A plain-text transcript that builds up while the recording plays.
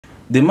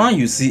The man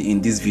you see in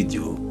this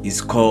video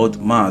is called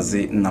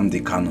Mazi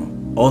Nnamdi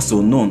Kanu,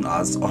 also known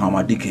as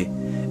Ohamadike,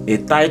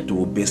 a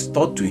title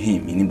bestowed to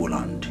him in Igbo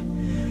land.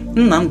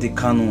 Nnamdi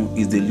Kanu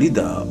is the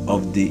leader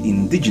of the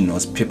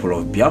indigenous people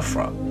of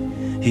Biafra.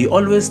 He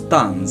always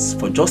stands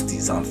for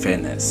justice and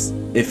fairness,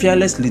 a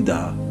fearless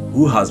leader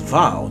who has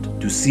vowed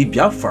to see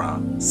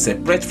Biafra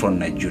separate from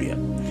Nigeria.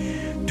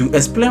 To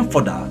explain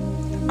further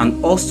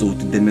and also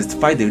to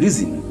demystify the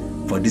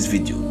reason for this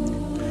video,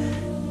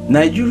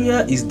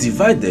 Nigeria is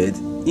divided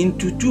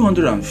into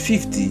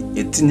 250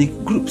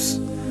 ethnic groups.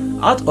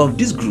 Out of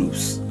these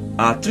groups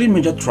are three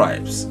major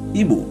tribes: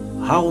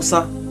 Igbo,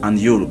 Hausa, and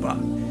Yoruba.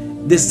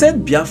 The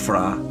said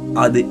Biafra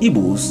are the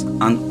Igbos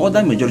and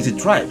other majority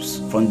tribes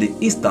from the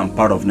eastern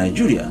part of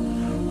Nigeria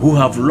who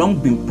have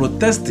long been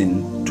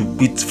protesting to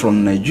quit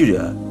from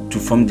Nigeria to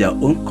form their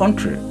own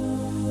country,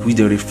 which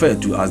they refer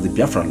to as the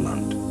Biafran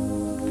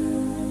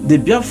land. The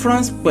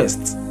Biafrans'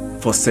 quest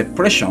for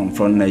separation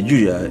from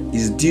Nigeria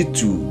is due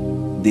to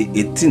the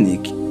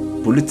ethnic,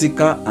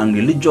 political, and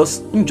religious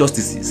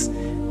injustices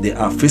they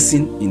are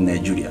facing in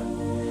Nigeria.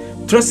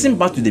 Tracing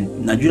back to the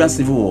Nigerian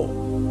Civil War,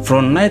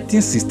 from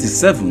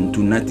 1967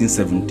 to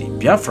 1970,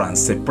 Biafrans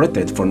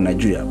separated from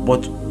Nigeria,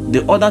 but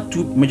the other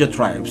two major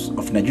tribes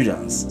of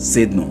Nigerians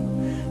said no,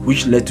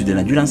 which led to the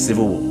Nigerian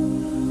Civil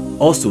War,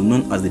 also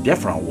known as the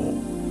Biafran War.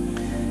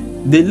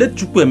 The late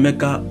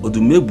Chukwuemeka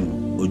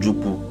Odumegwu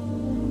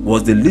Ojukwu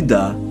was the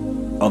leader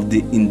of the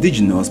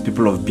indigenous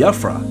people of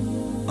Biafra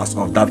as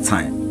of that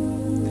time.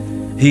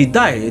 He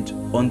died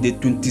on the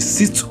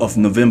 26th of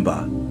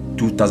November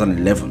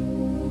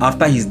 2011.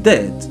 After his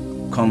death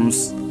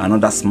comes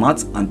another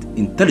smart and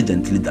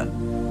intelligent leader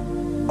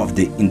of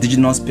the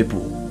indigenous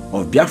people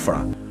of Biafra,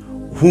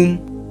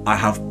 whom I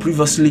have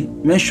previously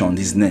mentioned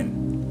his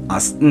name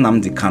as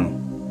Nnamdi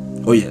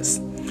Kanu. Oh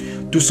yes,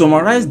 to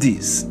summarize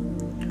this,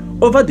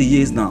 over the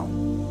years now,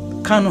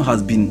 Kanu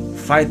has been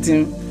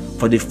fighting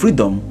for the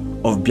freedom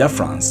of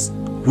Biafrans,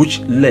 which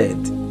led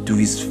to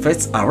his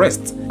first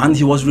arrest, and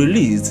he was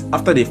released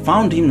after they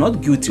found him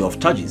not guilty of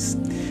charges.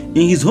 In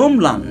his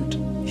homeland,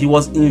 he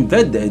was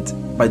invaded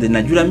by the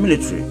Nigerian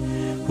military,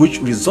 which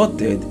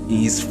resulted in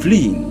his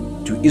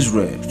fleeing to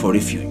Israel for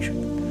refuge.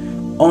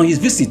 On his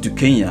visit to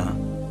Kenya,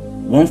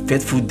 one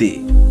fateful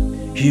day,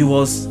 he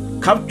was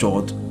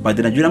captured by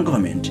the Nigerian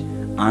government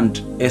and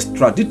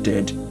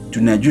extradited to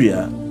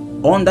Nigeria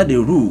under the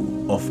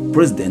rule of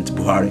President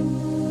Buhari.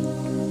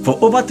 For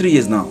over 3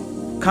 years now,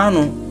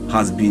 Kanu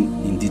has been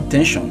in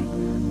detention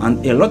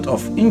and a lot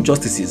of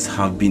injustices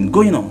have been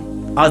going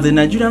on, as the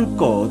Nigerian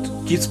court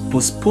keeps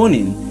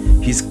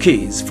postponing his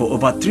case for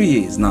over 3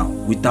 years now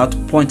without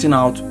pointing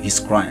out his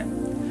crime.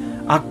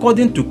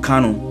 According to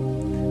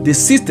Kanu, the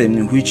system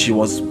in which he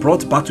was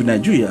brought back to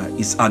Nigeria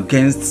is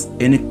against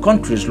any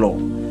country's law,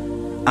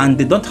 and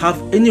they don't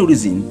have any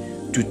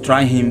reason to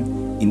try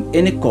him in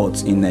any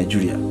court in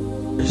Nigeria.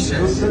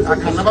 I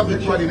can never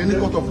be tried in any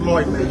court of law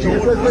in Nigeria.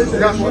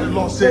 That's what the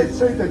law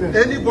says.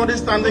 Anybody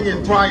standing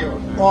in trial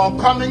or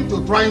coming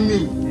to try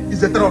me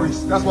is a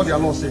terrorist. That's what their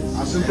law says.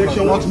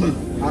 Section not me.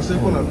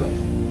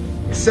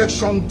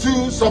 Section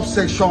 2,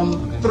 subsection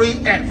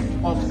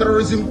 3F of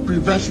Terrorism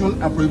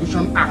Prevention and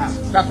Prohibition Act.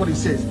 That's what it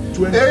says.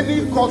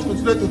 Any court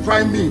considered to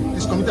try me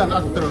is committed an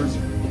act of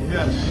terrorism.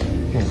 Yes.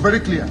 It's very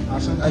clear.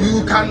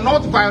 You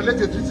cannot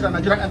violate a treaty that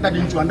Nigeria entered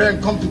into and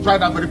then come to try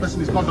that very person.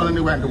 Is not done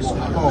anywhere in the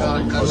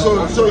world.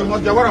 So you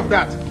must be aware of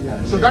that.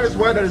 So that is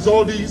why there is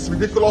all these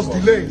ridiculous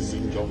delays.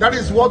 That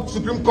is what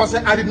Supreme Court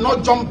said. I did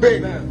not jump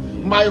bail.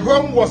 My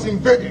home was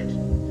invaded.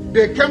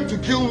 They came to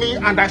kill me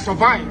and I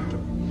survived.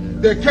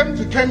 They came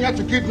to Kenya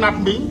to kidnap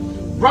me,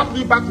 brought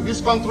me back to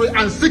this country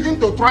and seeking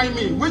to try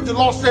me, which the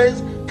law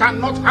says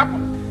cannot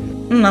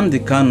happen. Nnamdi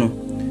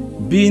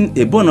Kanu, being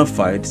a bona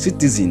fide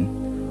citizen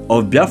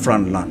of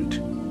Biafran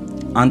land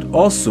and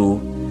also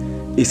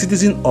a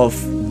citizen of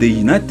the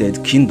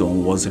United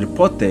Kingdom, was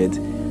reported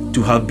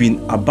to have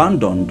been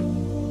abandoned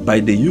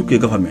by the UK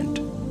government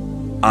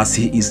as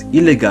he is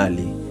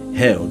illegally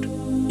held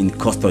in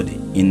custody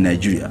in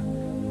Nigeria.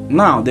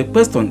 Now the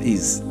question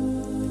is,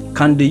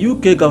 can the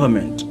UK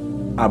government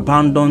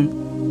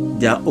abandon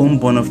their own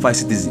bona fide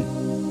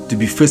citizen to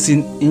be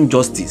facing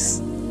injustice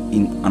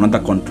in another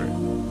country?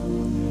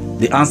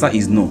 The answer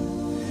is no.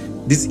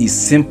 This is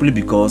simply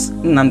because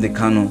Nnamdi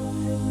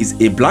Kanu is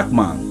a black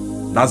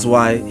man. That's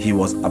why he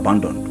was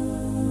abandoned.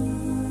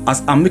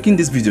 As I'm making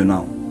this video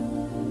now,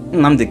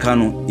 Nnamdi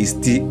Kanu is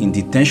still in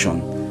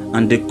detention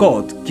and the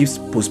court keeps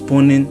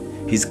postponing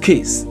his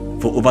case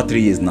for over 3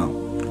 years now.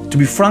 To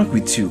be frank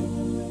with you,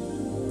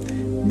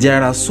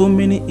 there are so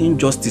many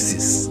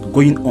injustices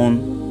going on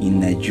in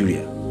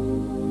Nigeria.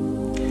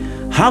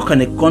 How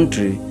can a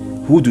country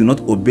who do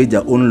not obey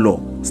their own law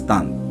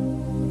stand?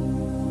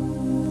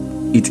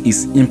 It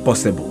is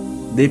impossible.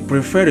 They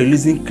prefer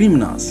releasing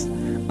criminals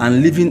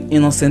and leaving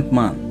innocent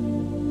men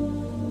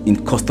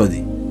in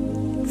custody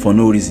for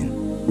no reason.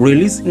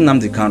 Release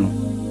Nnamdi Kanu.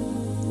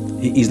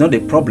 He is not the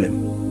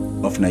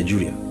problem of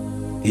Nigeria.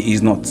 He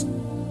is not.